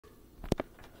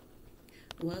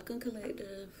Welcome,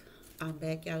 collective. I'm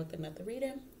back, y'all, with another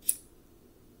reading.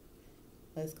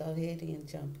 Let's go ahead and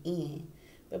jump in.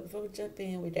 But before we jump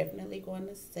in, we're definitely going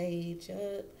to sage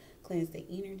up, cleanse the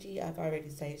energy. I've already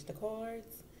saged the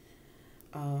cards.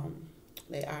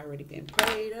 They already been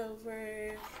prayed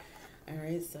over. All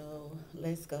right, so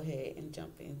let's go ahead and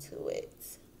jump into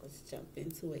it. Let's jump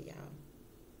into it, y'all.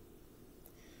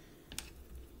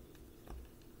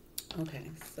 Okay,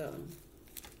 so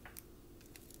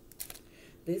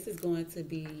this is going to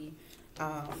be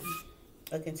a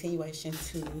continuation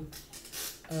to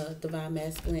Divine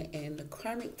Masculine and the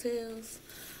Karmic Tales.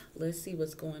 Let's see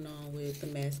what's going on with the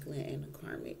Masculine and the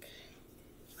Karmic.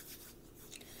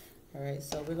 All right,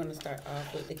 so we're going to start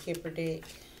off with the Kipper deck.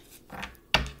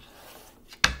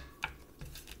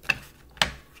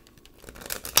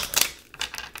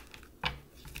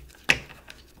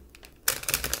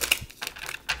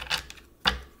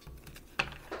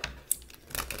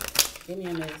 Give me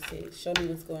a message. Show me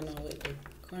what's going on with the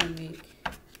Karmic and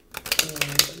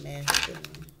the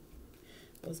Masculine.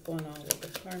 What's going on with the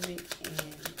Karmic and the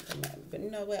Masculine. But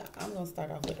you know what? I'm going to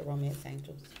start off with the Romance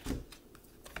Angels.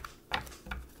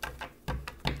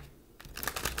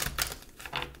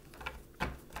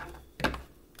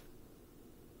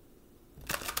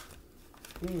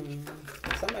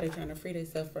 Somebody trying to free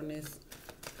themselves from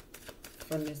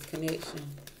this connection.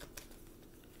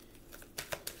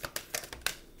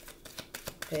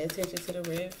 Pay attention to the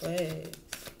red flags.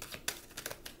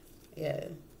 Yeah.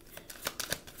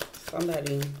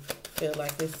 Somebody feel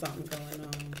like there's something going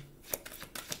on.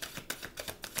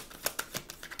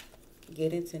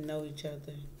 Getting to know each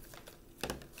other.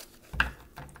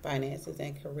 Finances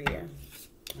and career.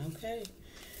 Okay.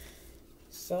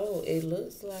 So it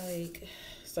looks like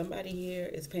somebody here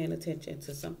is paying attention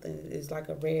to something. It's like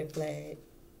a red flag.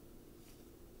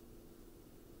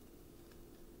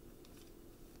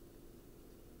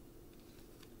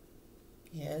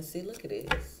 Yeah, see, look at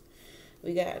this.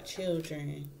 We got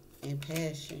children and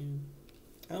passion.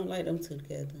 I don't like them two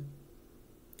together.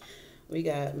 We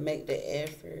got make the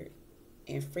effort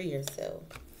and free yourself.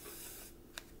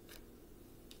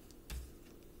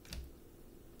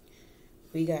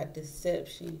 We got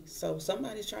deception. So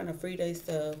somebody's trying to free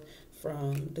themselves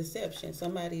from deception.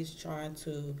 Somebody's trying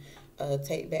to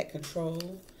take back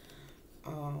control.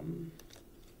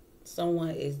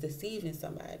 Someone is deceiving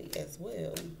somebody as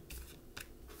well.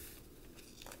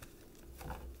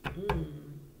 All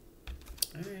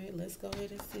right, let's go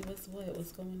ahead and see what's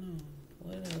going on.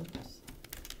 What else?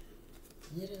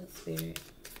 What else, Spirit?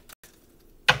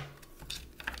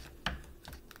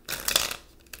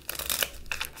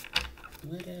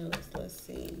 What else? Let's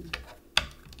see.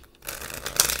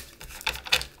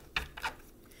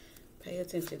 Pay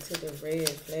attention to the red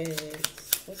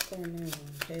flags. What's going on?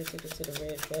 Pay attention to the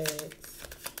red flags.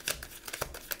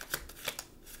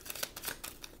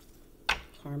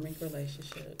 Karmic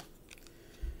relationship.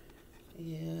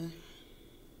 Yeah.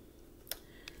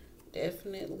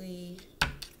 Definitely.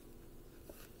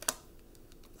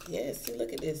 Yeah, see,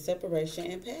 look at this. Separation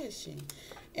and passion.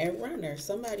 And runner.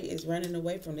 Somebody is running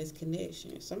away from this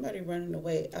connection. Somebody running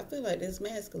away. I feel like this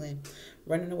masculine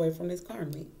running away from this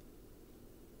karmic.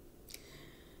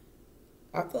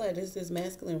 I feel like this is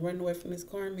masculine running away from this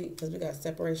karmic because we got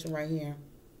separation right here.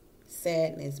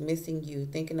 Sadness, missing you,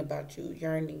 thinking about you,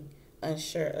 yearning,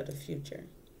 unsure of the future.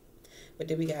 But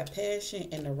then we got passion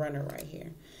and the runner right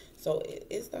here. So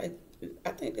it's like,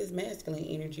 I think this masculine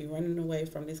energy running away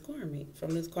from this karmic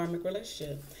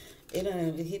relationship. He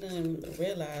done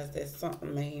realize that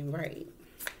something ain't right.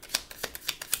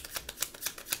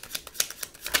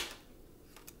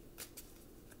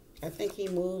 I think he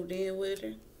moved in with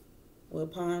her,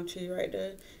 with palm tree right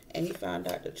there, and he found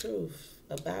out the truth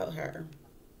about her.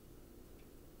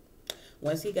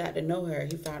 Once he got to know her,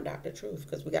 he found out the truth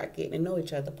because we got getting to know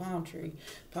each other. Palm tree.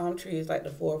 Palm tree is like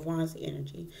the Four of Wands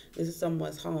energy. This is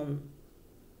someone's home.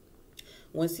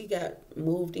 Once he got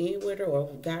moved in with her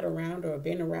or got around her or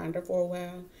been around her for a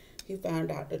while, he found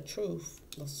out the truth.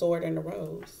 The sword and the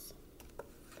rose.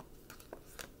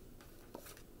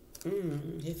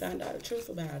 He found out the truth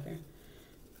about her.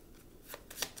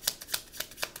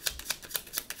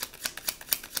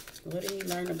 What did he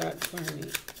learn about the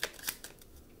karmic?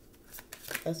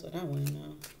 That's what I want to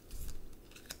know.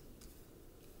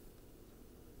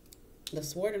 The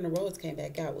sword and the rose came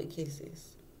back out with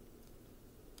kisses.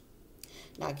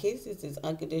 Now, kisses is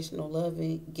unconditional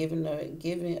loving,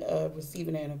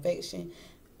 receiving an affection,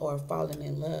 or falling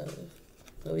in love.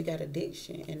 But we got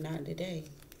addiction and not today.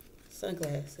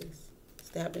 Sunglasses.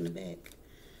 Stabbed in the back.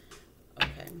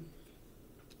 Okay.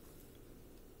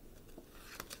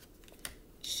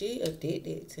 She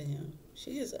addicted to him.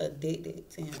 She is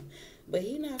addicted to him. But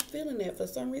he not feeling that. For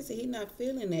some reason, he not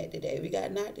feeling that today. We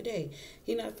got not today.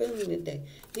 He not feeling it today.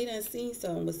 He done seen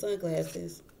someone with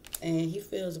sunglasses. And he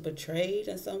feels betrayed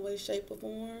in some way, shape, or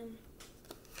form.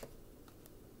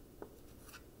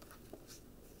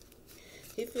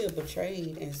 He feels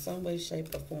betrayed in some way,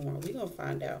 shape, or form. We're going to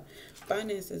find out.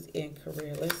 Finances and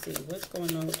career. Let's see. What's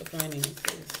going on with the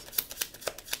finances?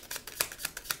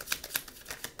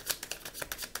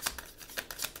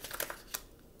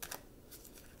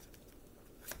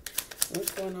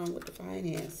 What's going on with the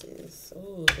finances?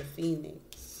 Oh, the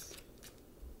Phoenix.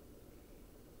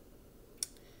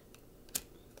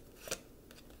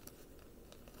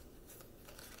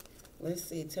 Let's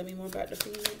see. Tell me more about the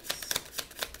Phoenix.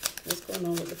 What's going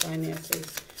on with the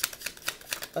finances?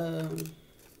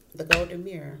 The Golden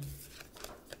Mirror.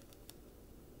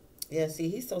 Yeah, see,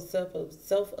 he's so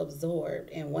self-absorbed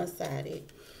and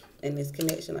one-sided in this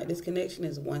connection. Like, this connection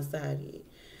is one-sided.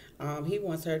 He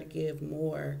wants her to give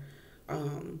more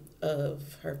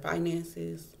of her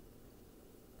finances.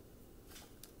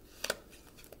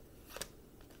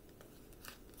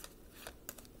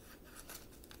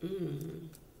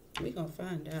 We're gonna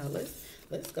find out.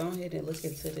 Let's go ahead and look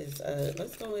into this.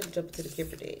 Let's go ahead and jump into the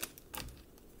Kipper deck.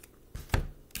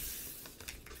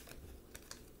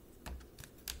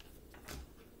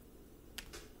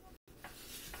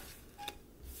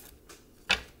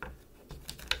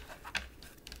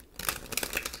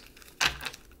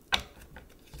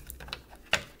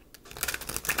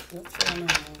 What's going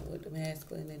on with the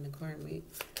masculine and the karmic?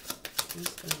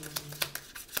 What's going on?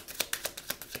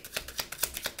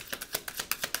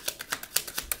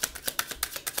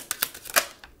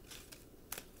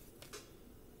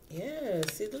 Yeah,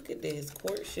 see, look at this.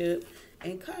 Courtship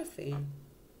and cuffing.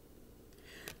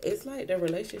 It's like the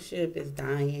relationship is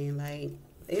dying. Like,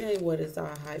 it ain't what it's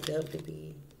all hyped up to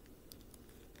be.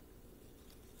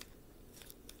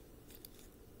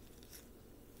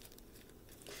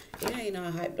 It ain't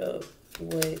all hyped up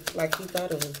what, like he thought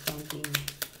it was going to be.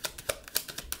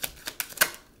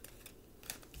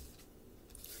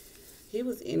 He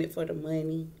was in it for the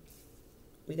money.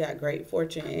 We got great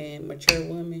fortune and mature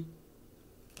woman.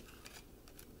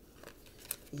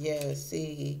 Yeah,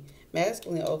 see,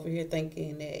 masculine over here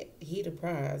thinking that he the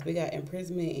prize. We got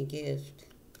imprisonment and gift.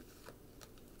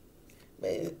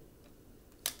 But,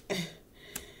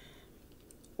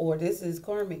 or this is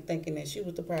karmic thinking that she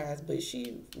was the prize, but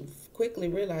she quickly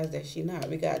realized that she not.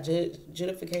 We got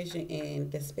justification and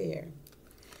despair.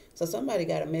 So somebody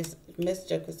got a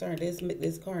message of concern.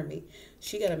 This karmic,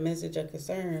 she got a message of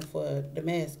concern for the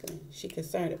masculine. She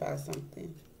concerned about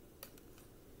something.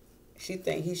 She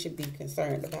think he should be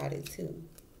concerned about it too.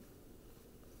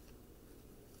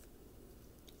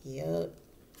 Yep.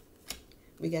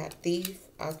 We got thief,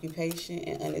 occupation,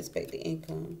 and unexpected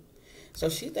income. So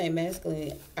she think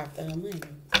masculine after her money.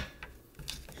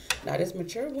 Now this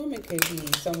mature woman could be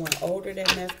someone older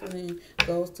that masculine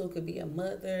goes to. Could be a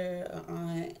mother, an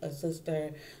aunt, a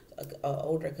sister, a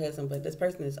older cousin. But this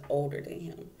person is older than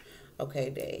him. Okay,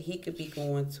 that he could be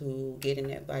going to getting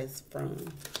advice from.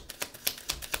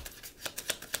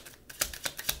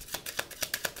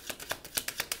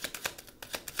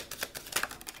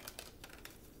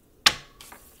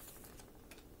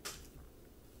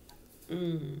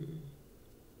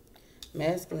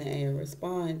 Masculine ain't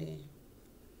responding.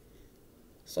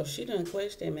 So she done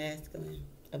question masculine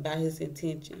about his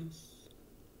intentions.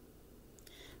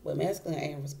 But masculine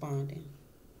ain't responding.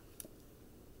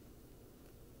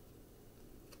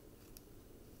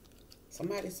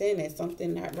 Somebody saying that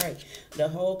something not right. The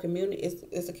whole community,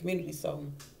 it's a community, so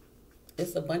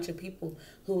it's a bunch of people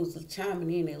who's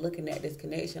chiming in and looking at this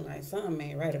connection like something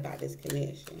ain't right about this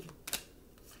connection.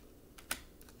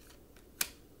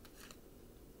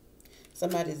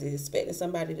 Somebody's expecting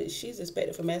somebody that she's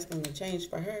expecting for masculine to change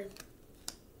for her.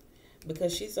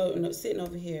 Because she's so, sitting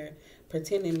over here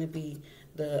pretending to be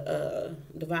the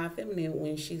divine feminine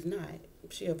when she's not.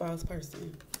 She a false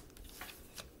person.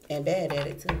 And bad at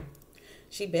it too.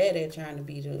 She bad at trying to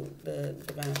be the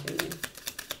divine feminine.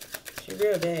 She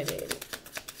real bad at it.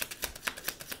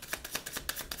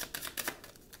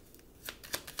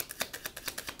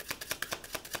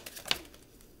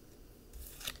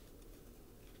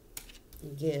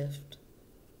 Gift.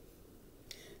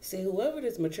 See, whoever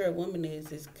this mature woman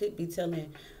is could be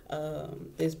telling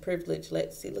this privileged,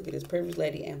 let's see, look at this privileged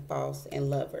lady and false and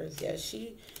lovers. Yeah,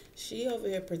 she over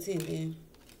here pretending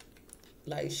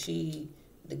like she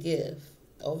the gift.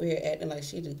 Over here acting like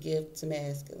she the gift to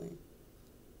masculine.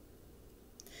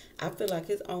 I feel like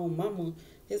his own mama,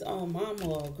 his own mama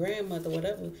or grandmother,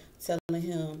 whatever, telling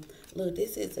him, look,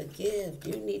 this is a gift.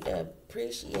 You need to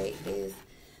appreciate this.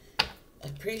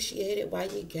 Appreciate it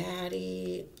while you got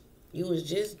it. You was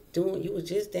just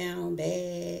down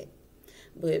bad.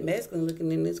 But masculine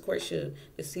looking in this courtship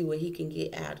to see what he can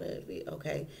get out of it,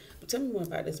 okay? But tell me more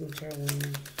about this mature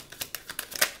woman.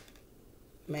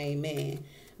 Main man.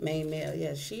 Main male.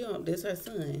 Yeah, this her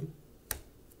son.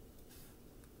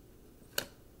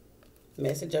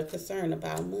 Message of concern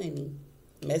about money.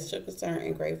 Message of concern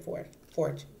and great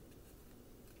fortune.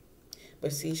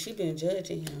 But see, she been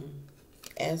judging him.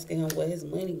 Asking him where his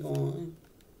money going.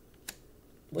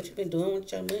 What you been doing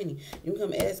with your money? You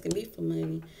come asking me for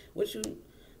money. What you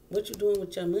doing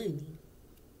with your money?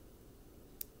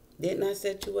 Didn't I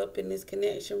set you up in this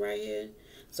connection right here?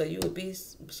 So you would be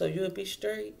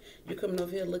straight. You coming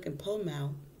over here looking po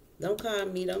mouth. Don't call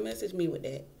me. Don't message me with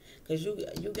that. Cause you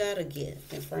got a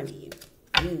gift in front of you.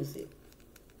 Use it.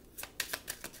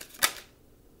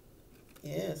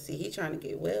 Yeah. See, he trying to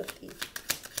get wealthy.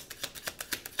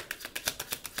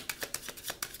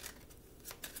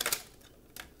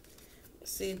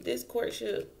 See, this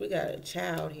courtship, we got a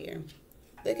child here.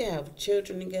 They can have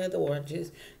children together or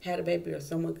just had a baby, or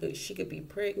she could be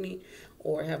pregnant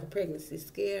or have a pregnancy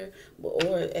scare,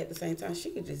 or at the same time,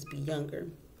 she could just be younger.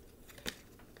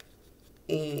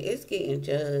 And it's getting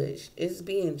judged. It's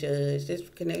being judged. This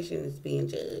connection is being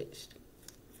judged.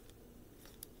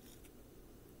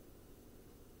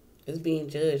 It's being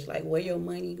judged. Like, where your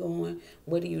money going?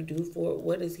 What do you do for it?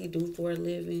 What does he do for a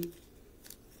living?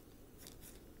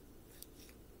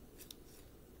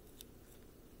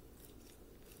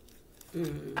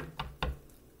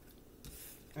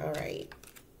 All right.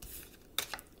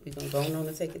 We're gonna go on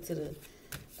and take it to the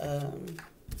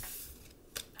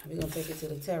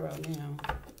tarot now.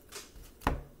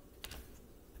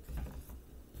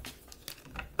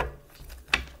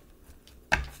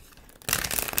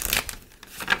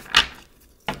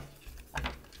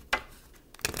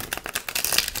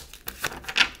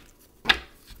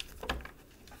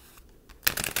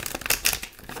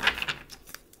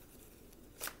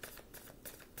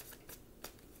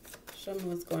 Show me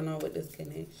what's going on with this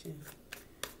connection.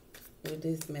 With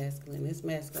this masculine. This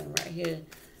masculine right here.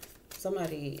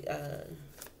 Somebody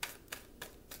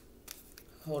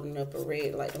holding up a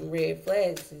red, like them red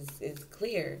flags is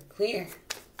clear. Clear.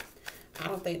 I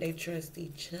don't think they trust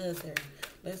each other.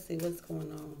 Let's see what's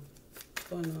going on. What's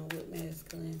going on with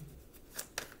masculine.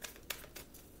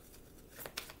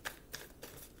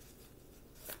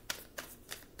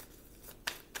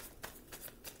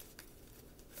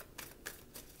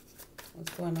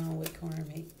 What's going on with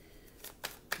Karmic?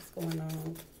 What's going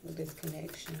on with this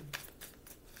connection?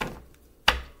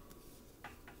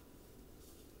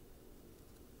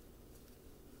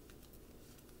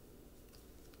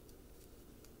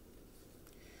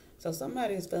 So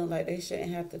somebody's feeling like they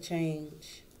shouldn't have to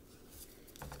change.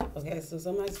 Okay, so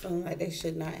somebody's feeling like they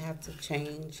should not have to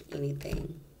change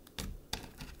anything.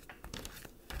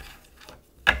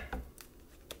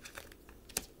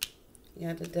 You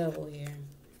got the devil here.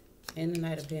 And the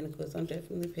Knight of Pentacles. I'm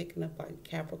definitely picking up like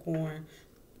Capricorn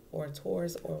or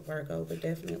Taurus or Virgo, but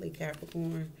definitely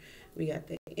Capricorn. We got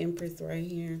the Empress right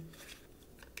here.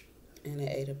 And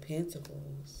the Eight of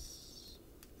Pentacles.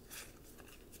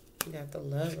 We got the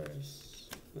Lovers.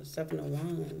 The Seven of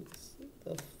Wands.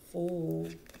 The Fool.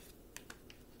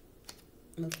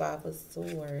 The Five of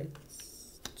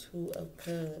Swords. Two of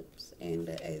Cups. And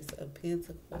the Ace of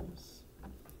Pentacles.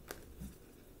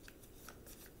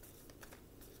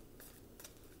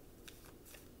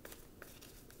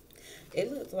 It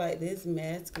looks like this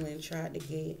masculine tried to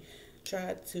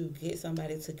get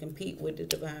somebody to compete with the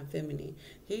divine feminine.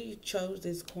 He chose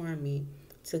this Karmic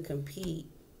to compete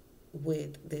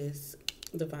with this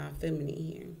divine feminine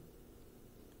here.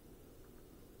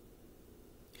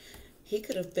 He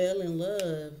could have fell in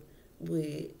love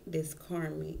with this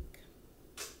Karmic.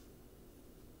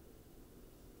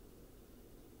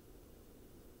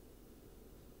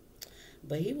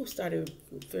 But he started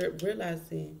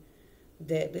realizing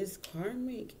that this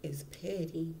Karmic is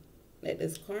petty. That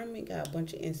this Karmic got a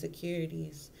bunch of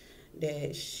insecurities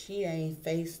that she ain't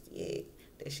faced yet,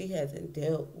 that she hasn't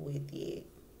dealt with yet.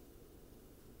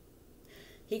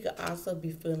 He could also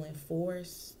be feeling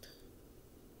forced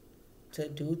to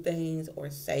do things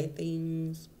or say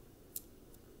things.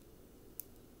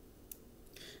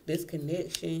 This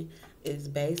connection is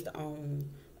based on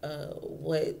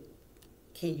what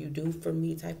can you do for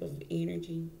me type of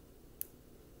energy.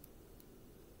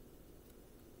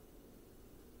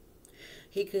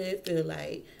 He could feel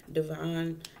like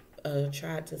Divine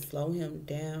tried to slow him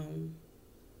down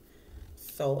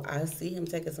So I see him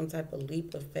taking some type of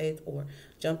leap of faith or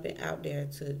jumping out there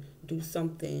to do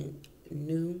something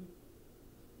new.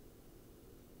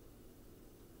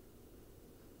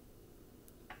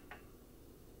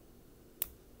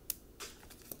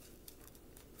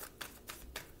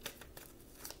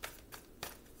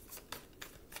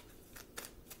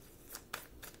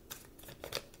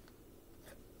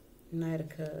 Knight of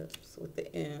Cups with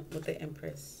the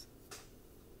Empress.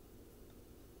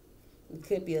 It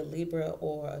could be a Libra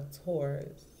or a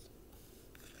Taurus.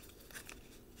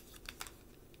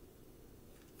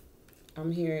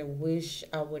 I'm hearing wish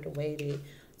I would have waited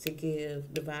to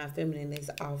give Divine Feminine this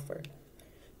offer.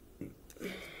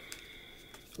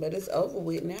 But it's over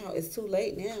with now. It's too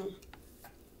late now.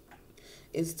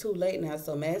 It's too late now.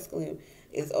 So masculine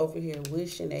is over here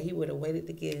wishing that he would have waited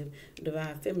to give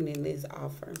Divine Feminine this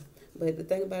offer. But the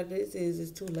thing about this is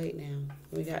it's too late now.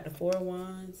 We got the Four of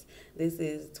Wands. This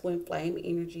is twin flame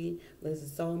energy. This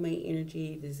is soulmate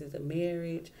energy. This is a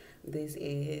marriage. This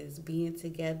is being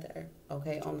together,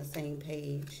 okay, on the same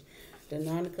page. The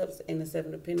Nine of Cups and the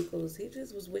Seven of Pentacles, he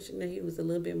just was wishing that he was a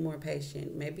little bit more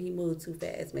patient. Maybe he moved too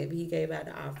fast. Maybe he gave out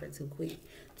the offer too quick,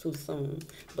 too soon.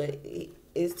 But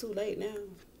it's too late now.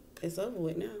 It's over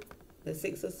with now. The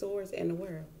Six of Swords and the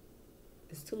World.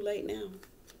 It's too late now.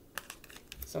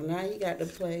 So now he got to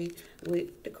play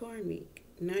with the Karmic.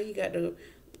 Now he got to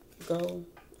go,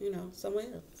 somewhere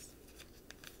else.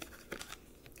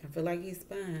 I feel like he's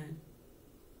fine.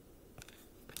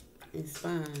 He's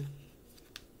fine.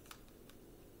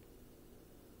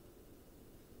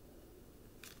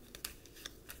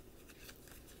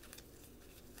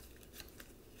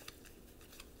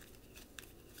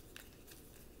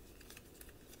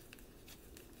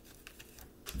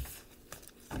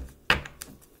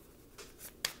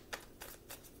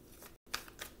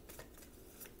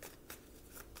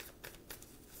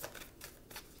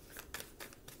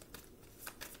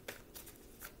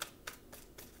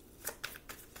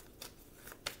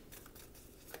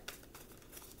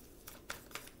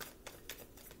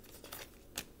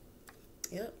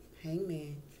 Yep,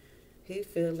 Hangman. He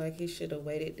feels like he should have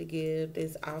waited to give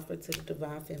this offer to the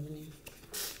Divine Feminine.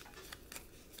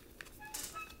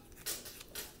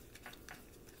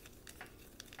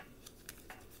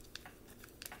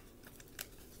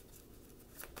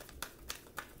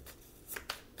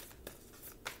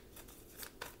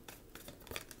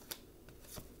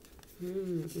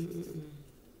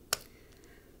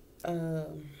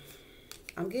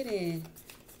 I'm getting...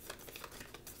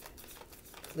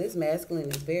 This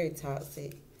masculine is very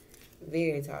toxic.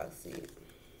 Very toxic.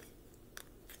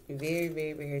 Very,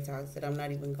 very, very toxic. I'm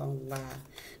not even going to lie.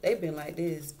 They've been like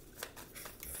this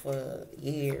for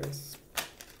years.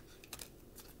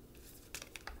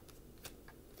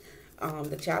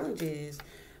 The challenge is,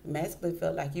 masculine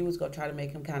felt like you was going to try to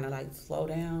make him kind of like slow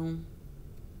down.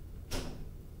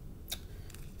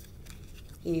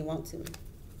 He didn't want to.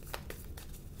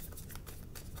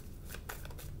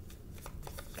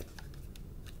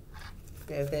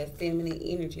 There's that feminine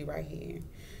energy right here.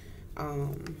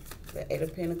 The Eight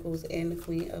of Pentacles and the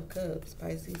Queen of Cups.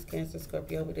 Pisces, Cancer,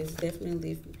 Scorpio. But it's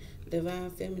definitely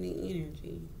divine feminine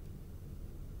energy.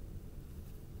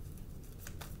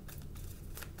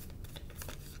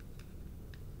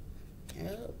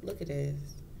 Yep, look at this.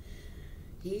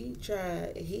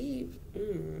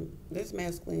 This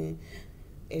masculine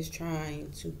is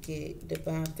trying to get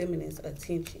divine feminine's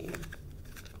attention.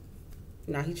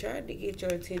 Now, he tried to get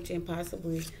your attention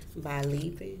possibly by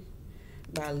leaving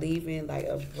like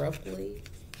abruptly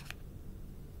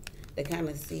to kind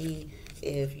of see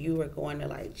if you were going to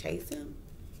like chase him.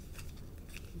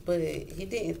 But he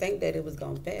didn't think that it was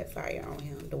going to backfire on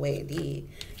him the way it did.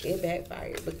 It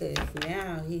backfired because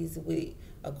now he's with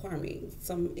a Karmic.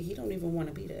 He don't even want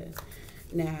to be there.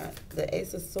 Now, the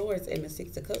Ace of Swords and the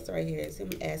Six of Cups right here is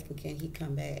him asking, can he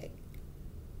come back?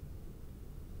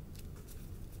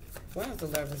 Why is the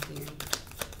Lovers here?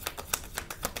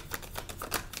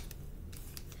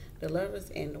 The Lovers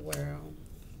and the World.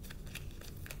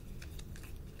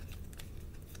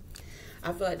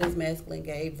 I feel like this masculine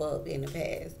gave up in the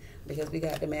past because we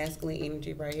got the masculine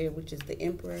energy right here, which is the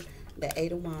Emperor, the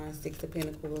Eight of Wands, Six of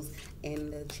Pentacles,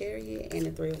 and the Chariot, and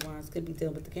the Three of Wands could be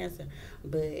dealing with the Cancer.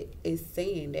 But it's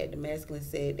saying that the masculine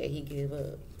said that he gave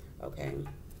up, okay?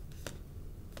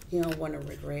 He don't want to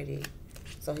regret it.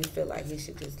 So he feel like he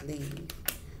should just leave,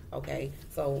 okay?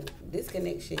 So this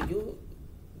connection,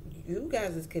 you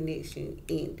guys' connection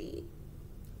ended.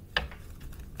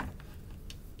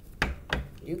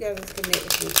 You guys'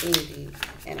 connection ended.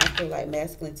 And I feel like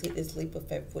masculine took this leap of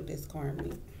faith with this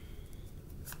Karmic.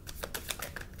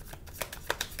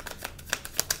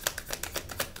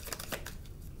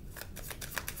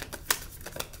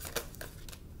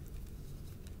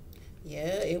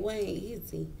 it wasn't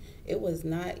easy. It was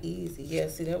not easy. Yeah,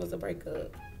 see, that was a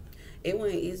breakup. It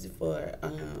wasn't easy for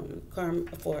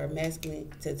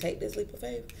masculine to take this leap of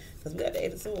faith because we got the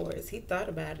Eight of Swords. He thought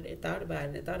about it and thought about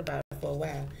it and thought about it for a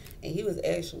while, and he was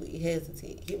actually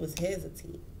hesitant. He was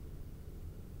hesitant.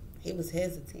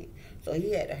 So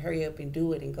he had to hurry up and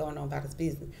do it and go on about his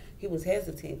business. He was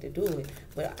hesitant to do it,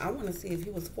 but I want to see if he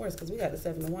was forced because we got the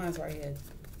Seven of Wands right here.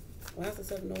 Why is the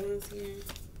Seven of Wands here?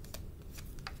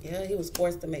 Yeah, he was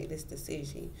forced to make this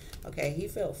decision. Okay, he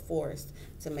felt forced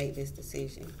to make this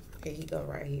decision. Here he go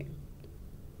right here.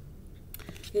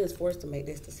 He was forced to make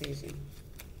this decision.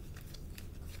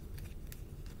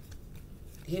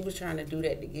 He was trying to do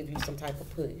that to give you some type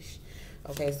of push.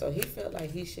 Okay, so he felt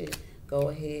like he should go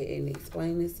ahead and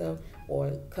explain himself or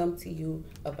come to you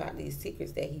about these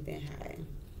secrets that he been hiding.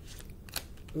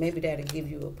 Maybe that'll give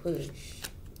you a push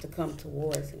to come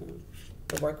towards him,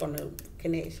 to work on the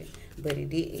connection. But it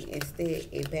didn't. Instead,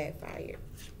 it backfired.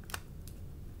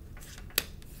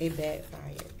 It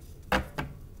backfired.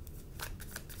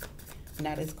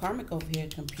 Now this karmic over here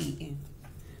competing.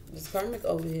 This karmic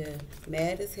over here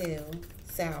mad as hell,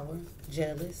 sour,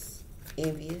 jealous,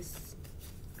 envious.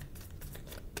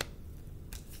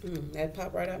 That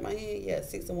popped right out my head. Yeah,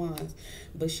 Six of Wands.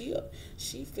 But she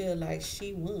feel like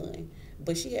she won.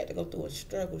 But she had to go through a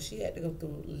struggle. She had to go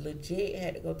through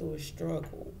a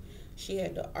struggle. She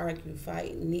had to argue,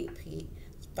 fight, nitpick,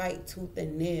 fight tooth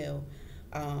and nail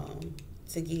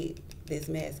to get this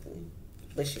masculine.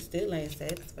 But she still ain't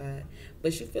satisfied.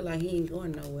 But she feel like he ain't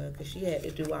going nowhere because she had to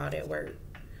do all that work.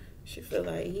 She feel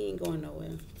like he ain't going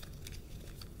nowhere.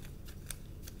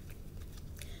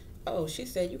 Oh, she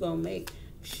said she gonna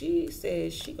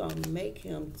make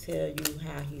him tell you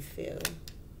how he feel.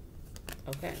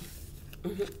 Okay.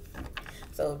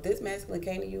 So if this masculine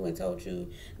came to you and told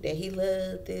you that he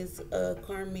loved this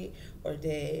karmic, or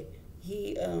that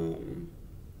he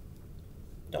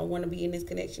don't want to be in this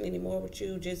connection anymore with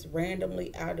you, just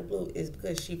randomly out of the blue, is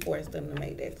because she forced them to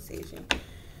make that decision.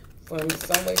 From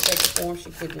some way, shape, or form,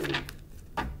 she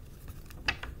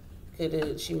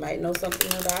she might know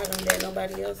something about him that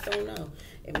nobody else don't know.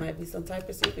 It might be some type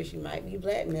of secret. She might be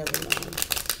blackmailing him.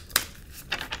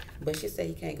 But she said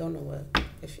he can't go nowhere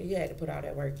because she had to put all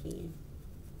that work in.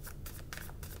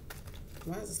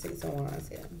 Why is the Six of Wands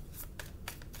here?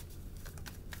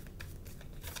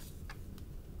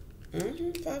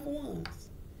 Five of Wands.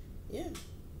 Yeah.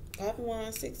 Five of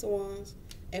Wands, Six of Wands,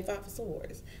 and Five of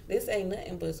Swords. This ain't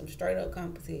nothing but some straight up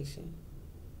competition.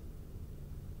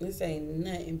 This ain't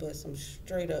nothing but some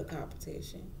straight up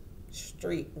competition.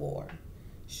 Street war.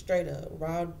 Straight up.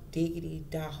 Raw diggity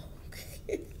dog.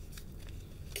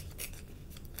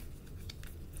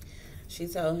 She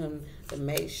told him to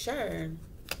make sure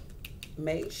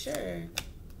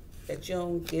that you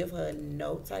don't give her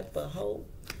no type of hope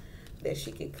that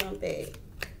she can come back.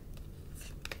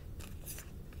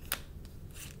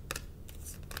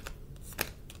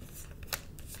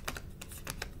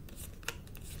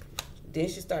 Then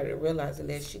she started realizing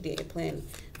that she didn't plan.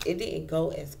 It didn't go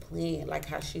as planned, like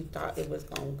how she thought it was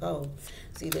gonna go.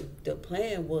 See, the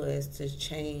plan was to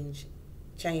change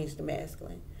the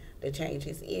masculine, to change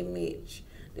his image,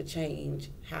 to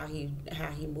change how he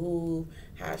moved,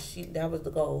 that was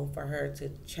the goal for her, to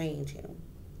change him,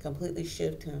 completely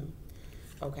shift him.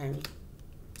 Okay.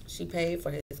 She paid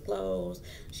for his clothes,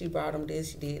 she brought him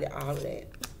this, she did all of that.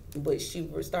 But she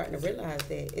was starting to realize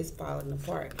that it's falling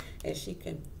apart, and she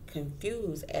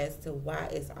confused as to why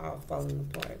it's all falling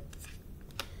apart.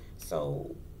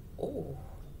 So,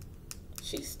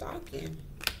 she's stalking.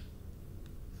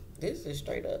 This is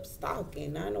straight up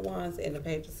stalking. Nine of Wands and the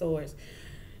Page of Swords.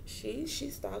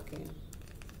 She's stalking.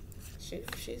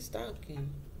 She's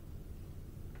stalking.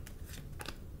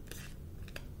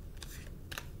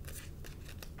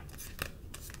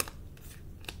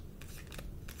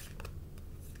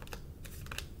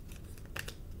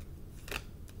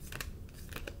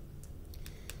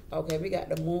 Okay, we got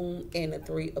the Moon and the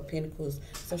Three of Pentacles.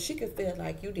 So she could feel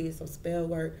like you did some spell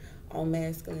work on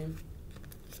masculine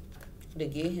to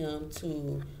get him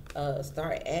to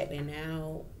start acting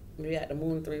out. We got the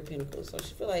Moon and Three of Pentacles. So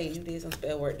she feel like you did some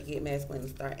spell work to get masculine to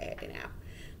start acting out,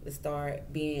 to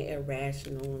start being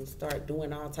irrational and start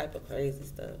doing all type of crazy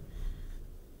stuff.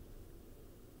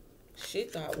 She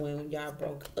thought when y'all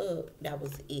broke up, that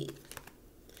was it.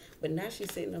 But now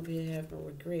she's sitting up here having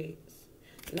regrets.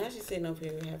 Now she's sitting up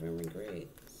here having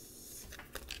regrets.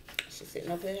 She's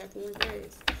sitting up here having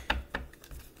regrets.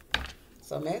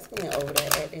 So masculine over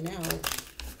there acting out.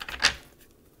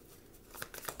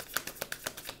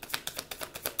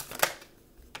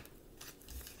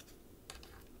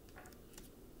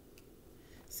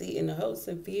 See, in the hopes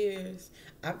and fears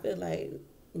I feel like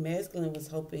masculine was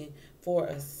hoping for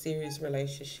a serious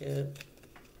relationship.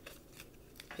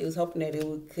 He was hoping that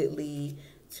could lead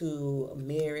to a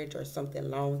marriage or something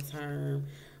long term.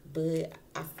 But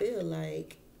I feel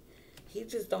like he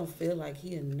just don't feel like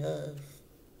he enough.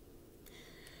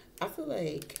 I feel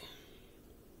like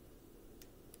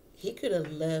he could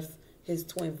have left his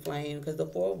twin flame, because the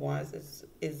Four of Wands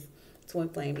is twin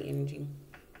flame energy.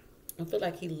 I feel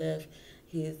like he left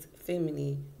his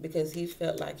feminine because he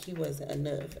felt like he wasn't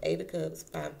enough. Eight of Cups,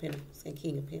 Five of Pentacles, and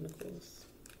King of Pentacles.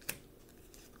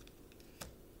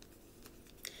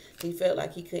 He felt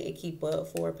like he couldn't keep up.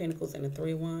 Four of Pentacles and the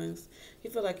Three of Wands. He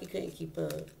felt like he couldn't keep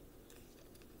up.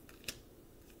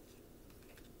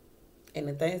 And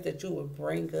the things that you would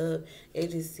bring up,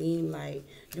 it just seemed like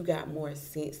you got more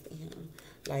sense than him.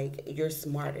 Like, you're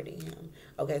smarter than him.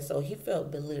 Okay, so he felt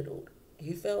belittled.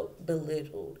 He felt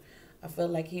belittled. I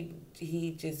felt like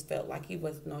he just felt like he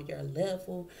wasn't on your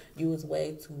level. You was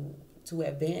way too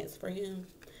advanced for him.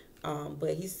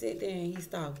 But he sit there and he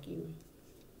stalked you.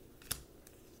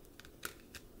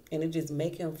 And it just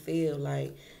make him feel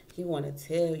like he want to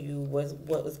tell you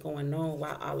what was going on,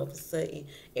 while all of a sudden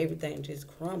everything just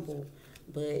crumbled.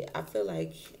 But I feel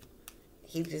like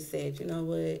he just said, you know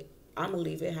what, I'm going to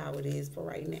leave it how it is for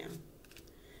right now.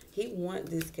 He want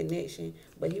this connection,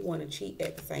 but he want to cheat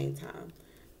at the same time.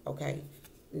 Okay?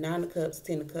 9 of Cups,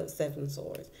 10 of Cups, 7 of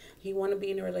Swords. He want to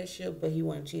be in a relationship, but he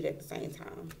want to cheat at the same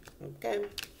time. Okay?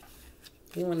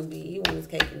 He want his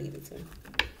cake and eat it too.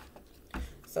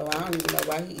 So I don't even know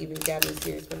why he even got in a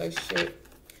serious relationship,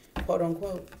 quote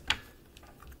unquote.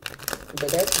 But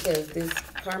that's because this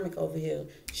karmic over here,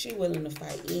 she willing to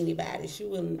fight anybody. She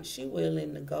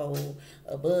willing to go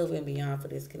above and beyond for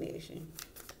this connection.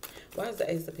 Why is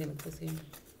the Ace of Pentacles here?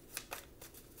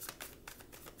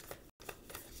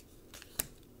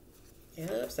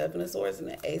 Yep, 7 of Swords and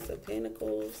the Ace of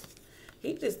Pentacles.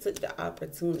 He just took the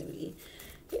opportunity.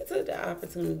 He took the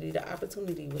opportunity. The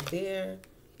opportunity was there.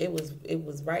 It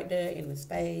was right there in his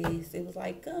face. It was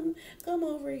like, come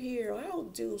over here. I'll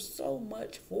do so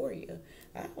much for you.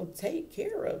 I'll take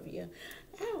care of you.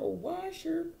 I'll wash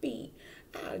your feet.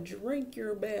 I'll drink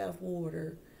your bath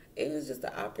water. It was just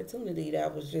the opportunity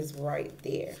that was just right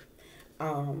there.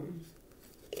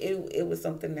 It was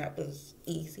something that was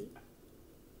easy.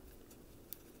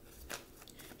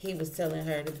 He was telling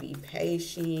her to be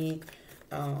patient.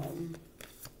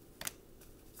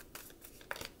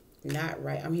 Not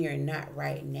right. I'm hearing not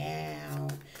right now.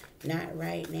 Not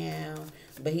right now.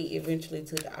 But he eventually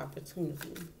took the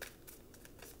opportunity.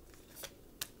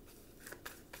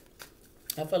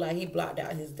 I feel like he blocked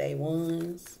out his day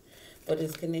ones for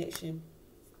this connection.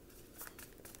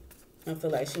 I feel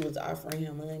like she was offering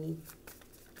him money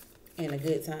and a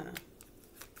good time.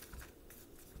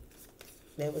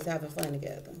 They was having fun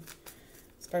together.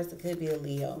 This person could be a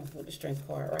Leo with the Strength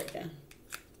card right there.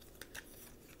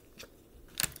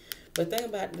 But the thing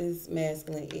about this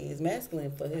masculine is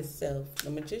masculine for himself. The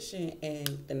Magician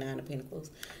and the 9 of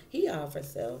Pentacles. He offers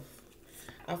self.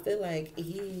 I feel like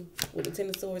he, with the 10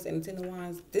 of Swords and the 10 of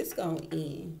Wands, this gonna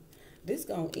end. This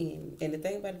gonna end. And the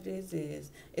thing about this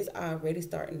is, it's already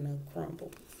starting to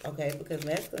crumble. Okay? Because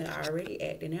masculine already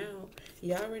acting out.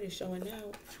 He already showing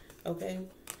out. Okay?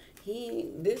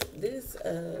 This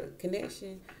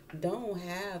connection don't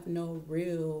have no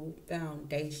real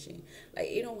foundation. Like,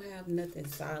 it don't have nothing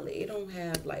solid. It don't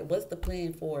have, like, what's the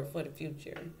plan for the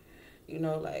future? You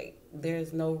know, like,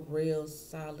 there's no real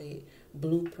solid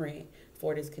blueprint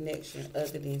for this connection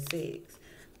other than sex.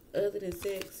 Other than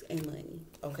sex and money.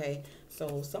 Okay?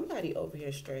 So somebody over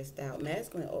here stressed out.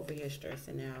 Masculine over here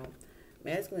stressing out.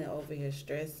 Masculine over here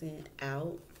stressing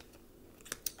out.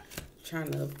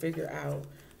 Trying to figure out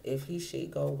if he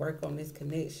should go work on this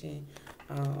connection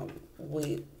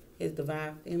with his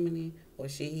divine feminine, or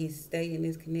should he stay in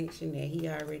this connection that he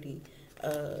already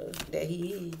that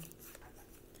he is.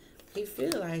 He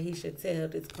feel like he should tell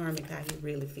this karmic how he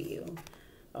really feel.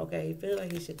 Okay, he feel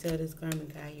like he should tell this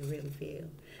karmic how he really feel.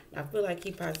 I feel like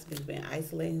he possibly been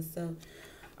isolating himself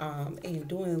and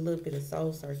doing a little bit of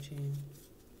soul searching.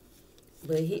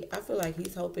 But I feel like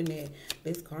he's hoping that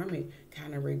this karmic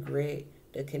kind of regret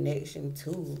the connection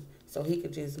too, so he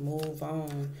could just move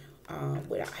on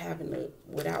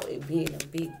without it being a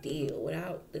big deal,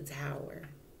 without the tower,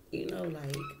 you know,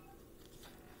 like.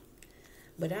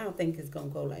 But I don't think it's gonna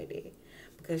go like that,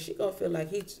 because she gonna feel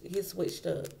like he switched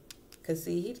up. Cause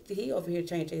see, he over here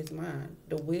changing his mind,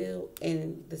 the Wheel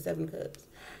and the 7 Cups.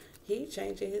 He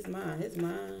changing his mind. His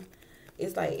mind,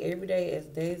 it's like every day as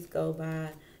days go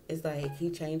by, it's like he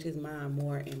changed his mind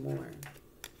more and more.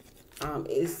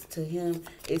 It's to him,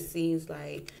 it seems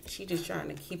like she just trying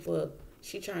to keep up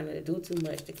She trying to do too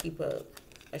much to keep up.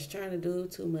 She's trying to do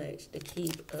too much to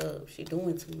keep up. She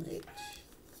doing too much.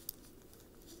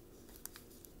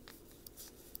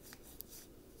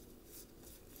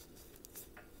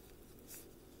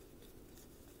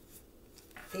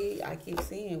 I keep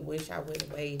saying, wish I would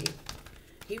have waited.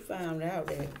 He found out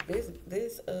that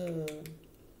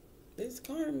this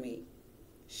Karmic,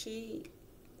 she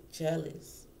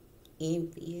jealous,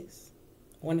 envious,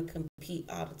 want to compete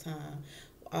all the time,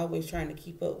 always trying to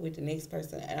keep up with the next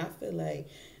person. And I feel like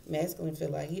masculine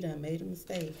feel like he done made a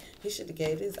mistake. He should have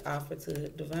gave this offer to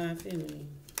divine feminine.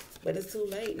 But it's too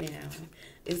late now.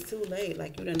 It's too late.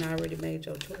 Like, you done already made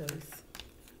your choice.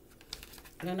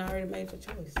 You done already made your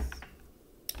choice.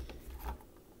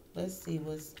 Let's see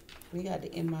what's... We got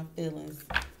the In My Feelings.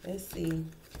 Let's see.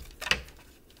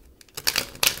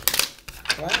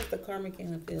 Why is the Karmic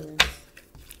in her feelings?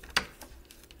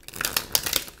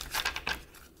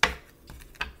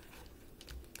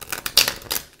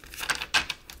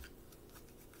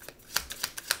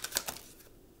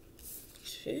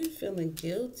 She's feeling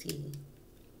guilty.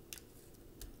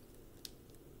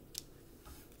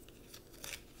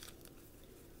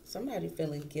 Somebody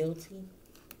feeling guilty.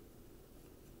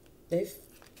 They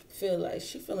feel like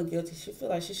she feeling guilty. She feel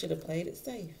like she should have played it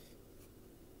safe.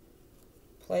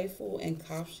 Playful and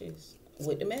cautious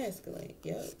with the masculine.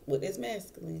 Yep, with this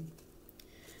masculine.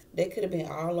 They could have been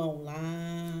all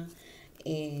online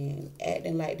and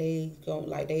acting like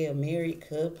they a married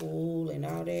couple and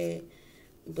all that.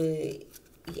 But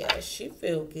yeah, she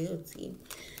feel guilty.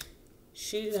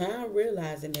 She now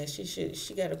realizing that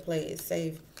she gotta play it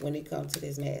safe when it comes to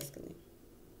this masculine.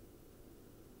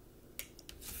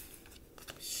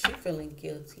 She feeling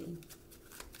guilty.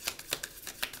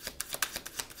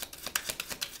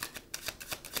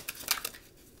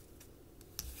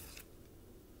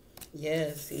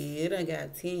 Yeah, see, it done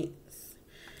got tense.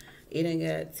 It done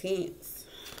got tense.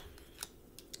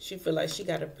 She feel like she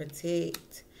gotta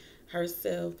protect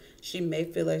herself. She may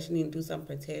feel like she need to do some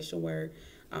protection work.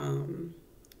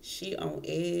 She on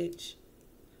edge.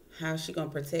 How she gonna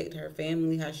protect her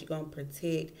family? How she gonna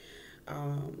protect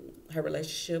her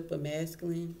relationship with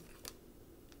masculine?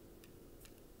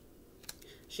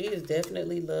 She is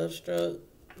definitely love struck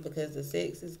because the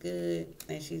sex is good,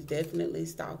 and she's definitely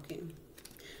stalking.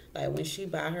 Like, when she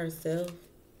by herself,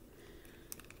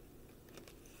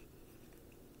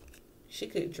 she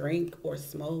could drink or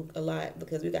smoke a lot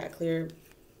because we got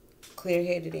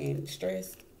clear-headed and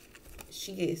stressed.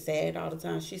 She gets sad all the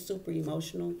time. She's super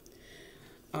emotional.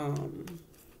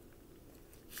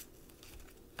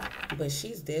 But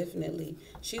she's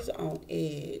on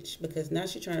edge because now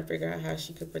she's trying to figure out how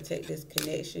she could protect this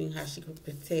connection, how she could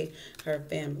protect her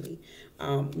family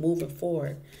moving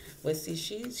forward. But see,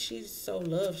 she's so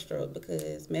love struck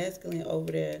because masculine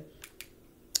over there,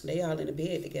 they all in the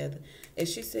bed together. And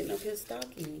she's sitting up here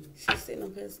stalking. She's sitting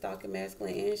up here stalking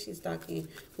masculine, and she's stalking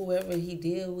whoever he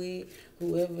deal with,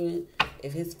 whoever,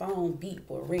 if his phone beep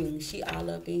or ring, she all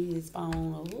up in his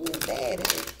phone. Or who is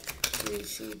that?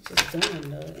 She just doing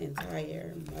the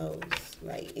entire most.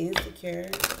 Like, insecure.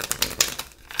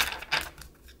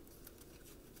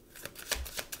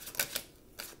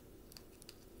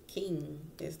 King.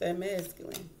 It's that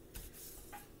masculine.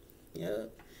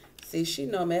 Yep. See, she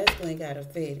know masculine got a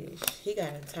fetish. He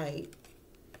got a type.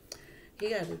 He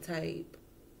got a type.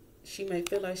 She may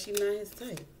feel like she not his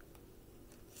type.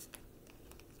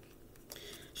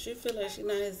 She feel like she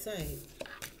not his type.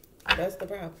 That's the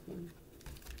problem.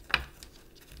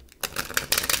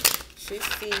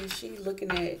 She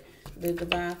looking at the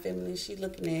divine feminine. She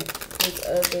looking at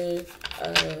his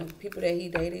other people that he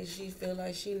dated. She feel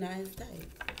like she not his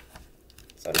type.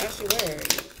 So now she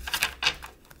worried.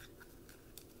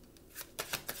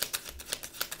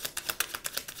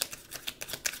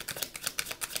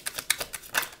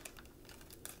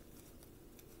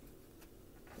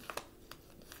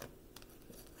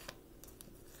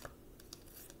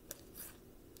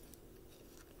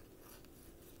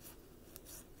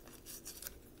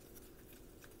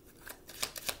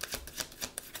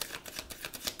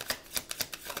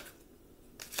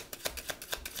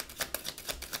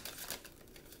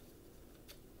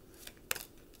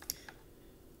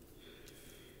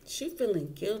 She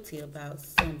feeling guilty about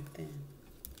something.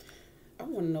 I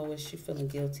want to know what she feeling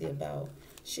guilty about.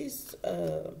 She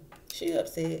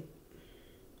upset.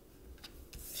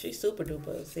 She super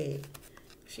duper upset.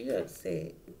 She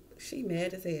upset. She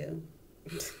mad as hell.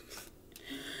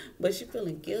 But she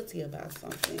feeling guilty about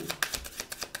something.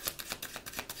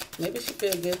 Maybe she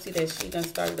feel guilty that she done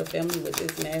started a family with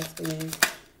this masculine.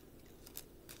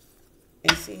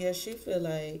 And see, yeah, she feel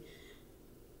like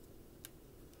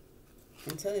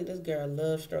I'm telling you, this girl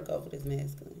love struck over this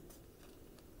masculine.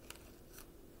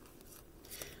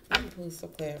 Let me pull some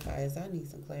clarifiers. I need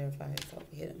some clarifiers over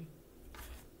here.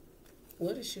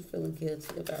 What is she feeling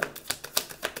guilty about?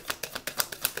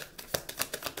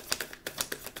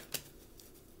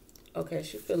 Okay,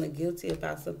 she feeling guilty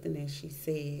about something that she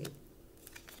said.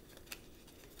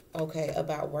 Okay,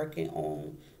 about working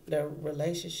on the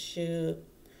relationship.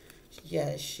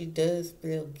 Yes, she does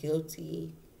feel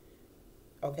guilty.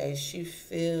 Okay, she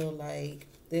feel like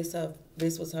this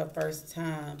was her first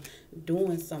time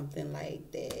doing something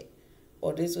like that,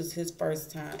 or this was his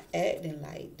first time acting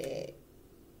like that.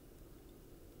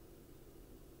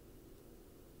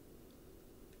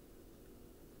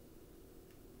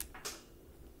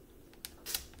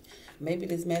 Maybe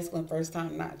this masculine first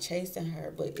time not chasing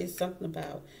her, but it's something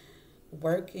about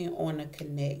working on a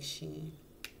connection,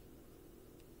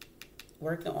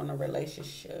 working on a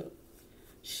relationship.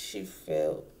 She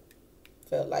felt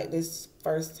like this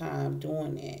first time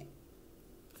doing it,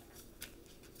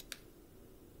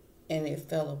 and it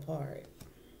fell apart.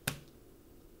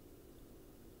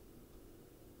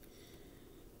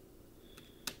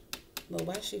 But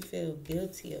why she feel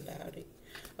guilty about it?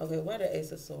 Okay, why the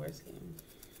Ace of Swords here?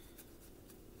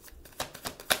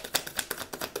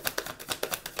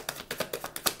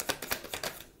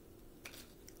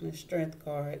 The Strength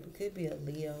card. It could be a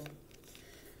Leo.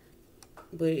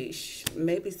 But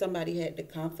maybe somebody had the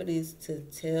confidence to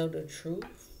tell the truth.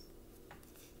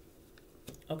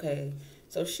 Okay,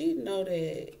 so she know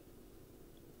that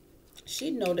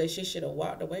she should have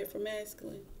walked away from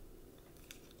masculine.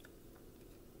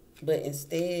 But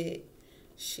instead,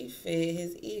 she fed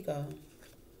his ego.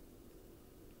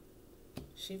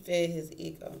 She fed his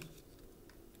ego.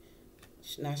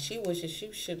 Now, she wishes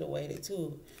she should have waited,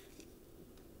 too,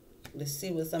 to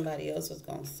see what somebody else was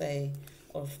going to say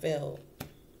or felt.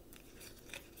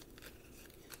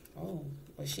 Oh,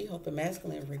 well, she hoping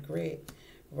masculine regret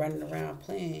running around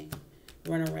playing,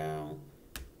 running around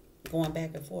going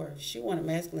back and forth. She wanted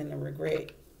masculine to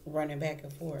regret running back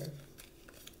and forth.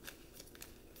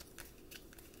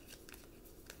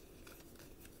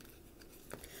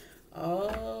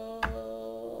 Oh,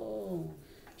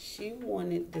 she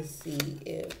wanted to see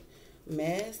if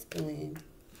masculine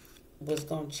was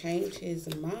going to change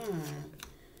his mind.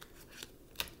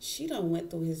 She done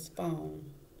went through his phone.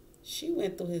 She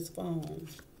went through his phone.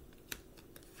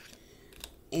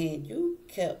 And you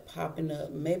kept popping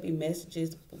up. Maybe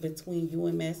messages between you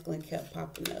and masculine kept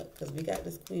popping up. Because we got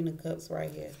this Queen of Cups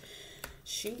right here.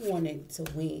 She wanted to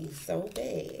win so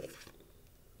bad.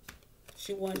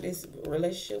 She wanted this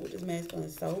relationship with this masculine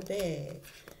so bad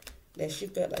that she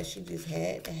felt like she just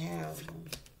had to have him.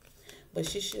 But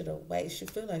she should have waited. She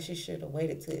felt like she should have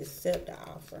waited to accept the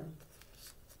offer.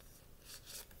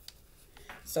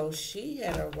 So she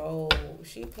had a role.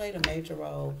 She played a major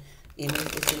role in this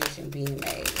decision being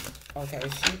made. Okay,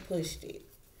 she pushed it.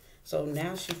 So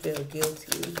now she feels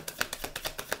guilty.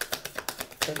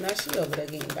 Because now she over there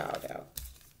getting dogged out.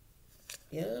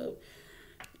 Yep.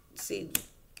 See,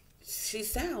 she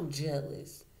sound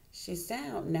jealous. She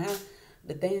sound, now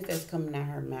the things that's coming out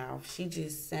her mouth, she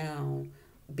just sound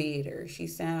bitter. She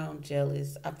sound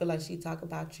jealous. I feel like she talk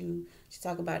about you. She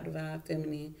talk about divine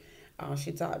feminine.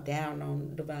 She talk down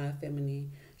on divine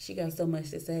feminine. She got so much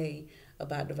to say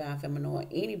about divine feminine or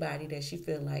anybody that she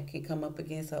feel like can come up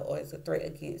against her or is a threat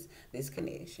against this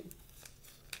connection.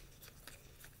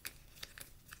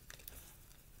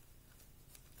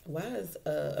 Why is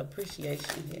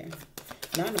appreciation here?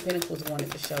 Nine of Pentacles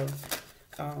wanted to show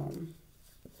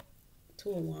Two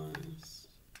of Wands.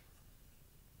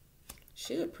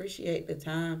 She appreciate the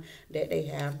time that they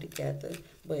have together,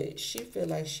 but she feel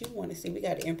like she want to see. We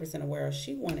got the Empress in the world.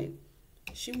 She want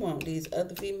these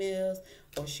other females,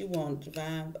 or she want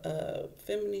divine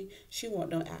feminine. She want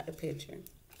them out the picture.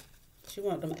 She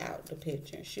want them out the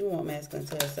picture. She want masculine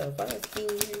to herself. Why is King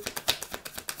here?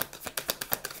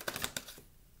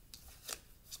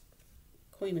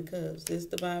 Queen of Cups. This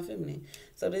divine feminine.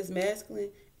 So this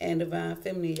masculine and divine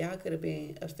feminine, y'all could have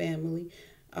been a family.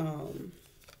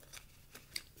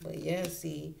 But yeah,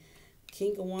 see,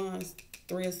 King of Wands,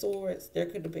 Three of Swords, there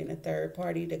could have been a third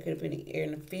party. There could have been an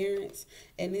interference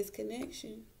in this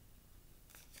connection.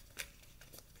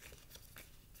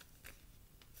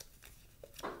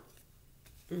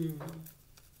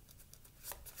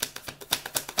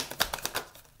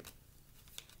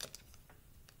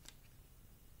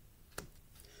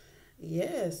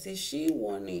 Yeah, see, she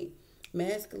wanted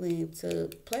masculine to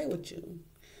play with you.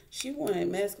 She wanted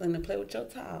masculine to play with your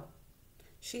top.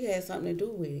 She had something to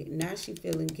do with it. Now she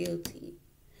feeling guilty.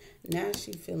 Now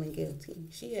she feeling guilty.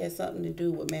 She had something to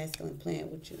do with masculine playing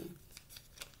with you.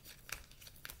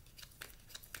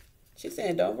 She's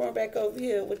saying, don't run back over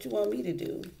here. What you want me to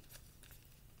do?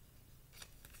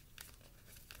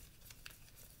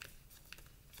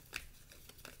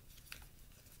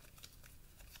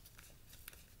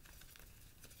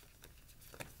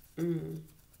 Mm.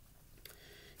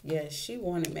 Yeah, she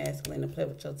wanted masculine to play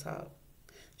with your talk.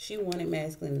 She wanted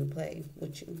masculine to play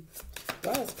with you.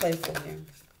 Why is playful here?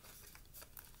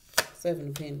 Seven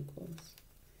of Pentacles.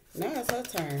 Now it's her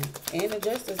turn. And the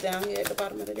Justice down here at the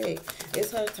bottom of the deck.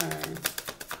 It's her turn.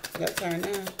 Your turn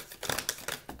now.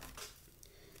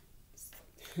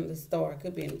 The Star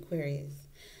could be an Aquarius.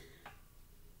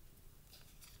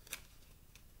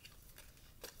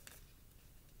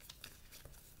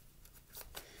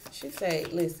 She say,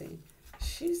 listen,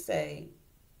 she say,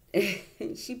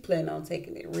 she plan on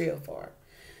taking it real far.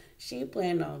 She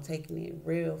plan on taking it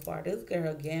real far. This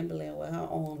girl gambling with her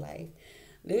own life.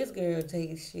 This girl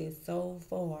takes shit so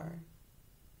far.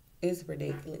 It's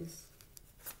ridiculous.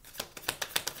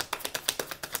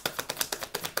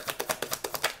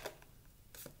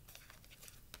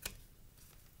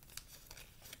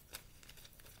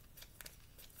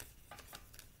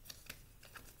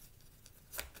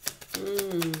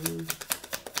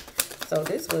 So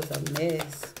this was a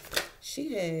mess.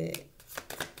 She had...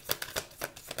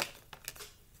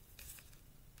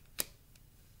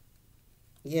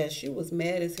 Yeah, she was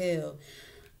mad as hell.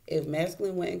 If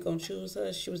masculine wasn't going to choose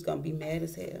her, she was going to be mad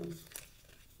as hell.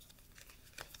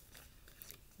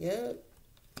 Yep.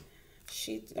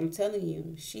 I'm telling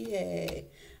you, she had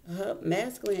her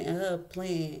masculine and her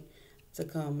plan to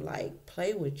come, like,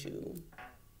 play with you.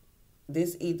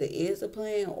 This either is a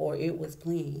plan or it was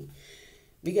planned.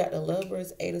 We got the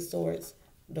Lovers, Eight of Swords,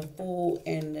 the Fool,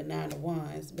 and the Nine of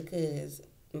Wands, because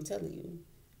I'm telling you,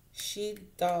 she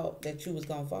thought that you was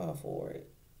going to fall for it.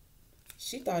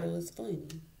 She thought it was funny.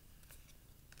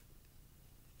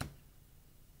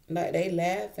 Like, they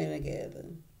laughing together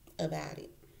about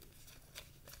it.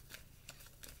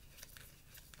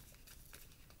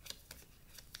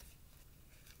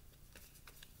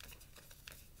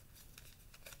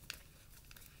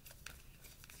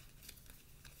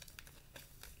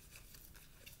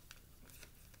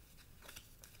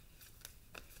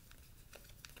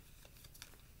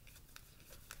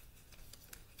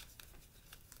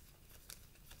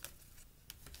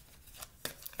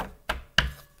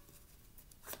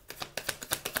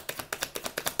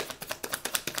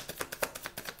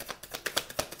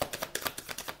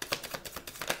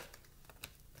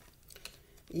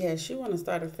 Yeah, she want to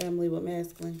start a family with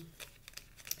masculine.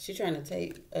 She's trying to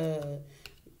take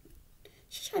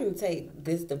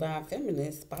this divine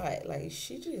feminine spot. Like,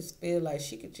 she just feel like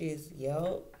she could just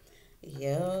yup,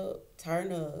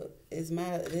 turn up. This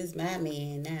my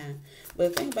man now.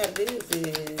 But the thing about it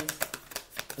is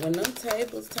when them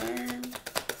tables turn,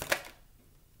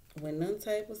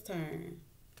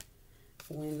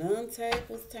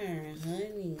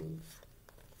 honey.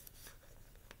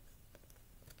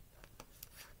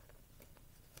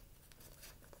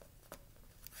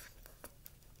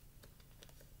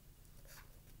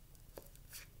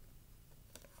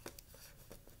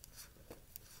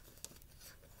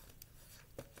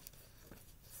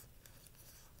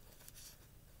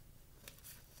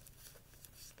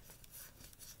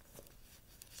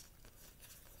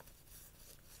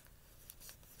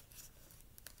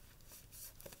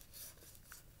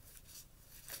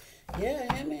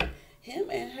 Yeah, him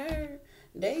and her,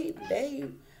 they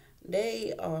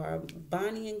are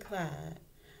Bonnie and Clyde.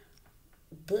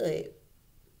 But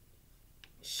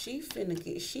she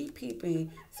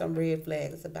peeping some red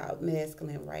flags about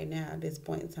masculine right now at this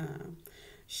point in time.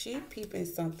 She peeping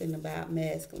something about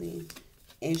masculine,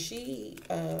 and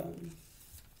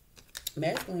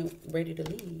masculine ready to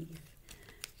leave.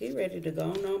 He ready to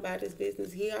go on about his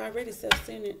business. He already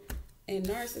self-centered and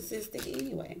narcissistic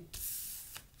anyway.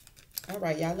 All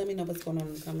right, y'all, let me know what's going on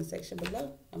in the comment section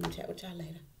below. I'm going to chat with y'all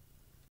later.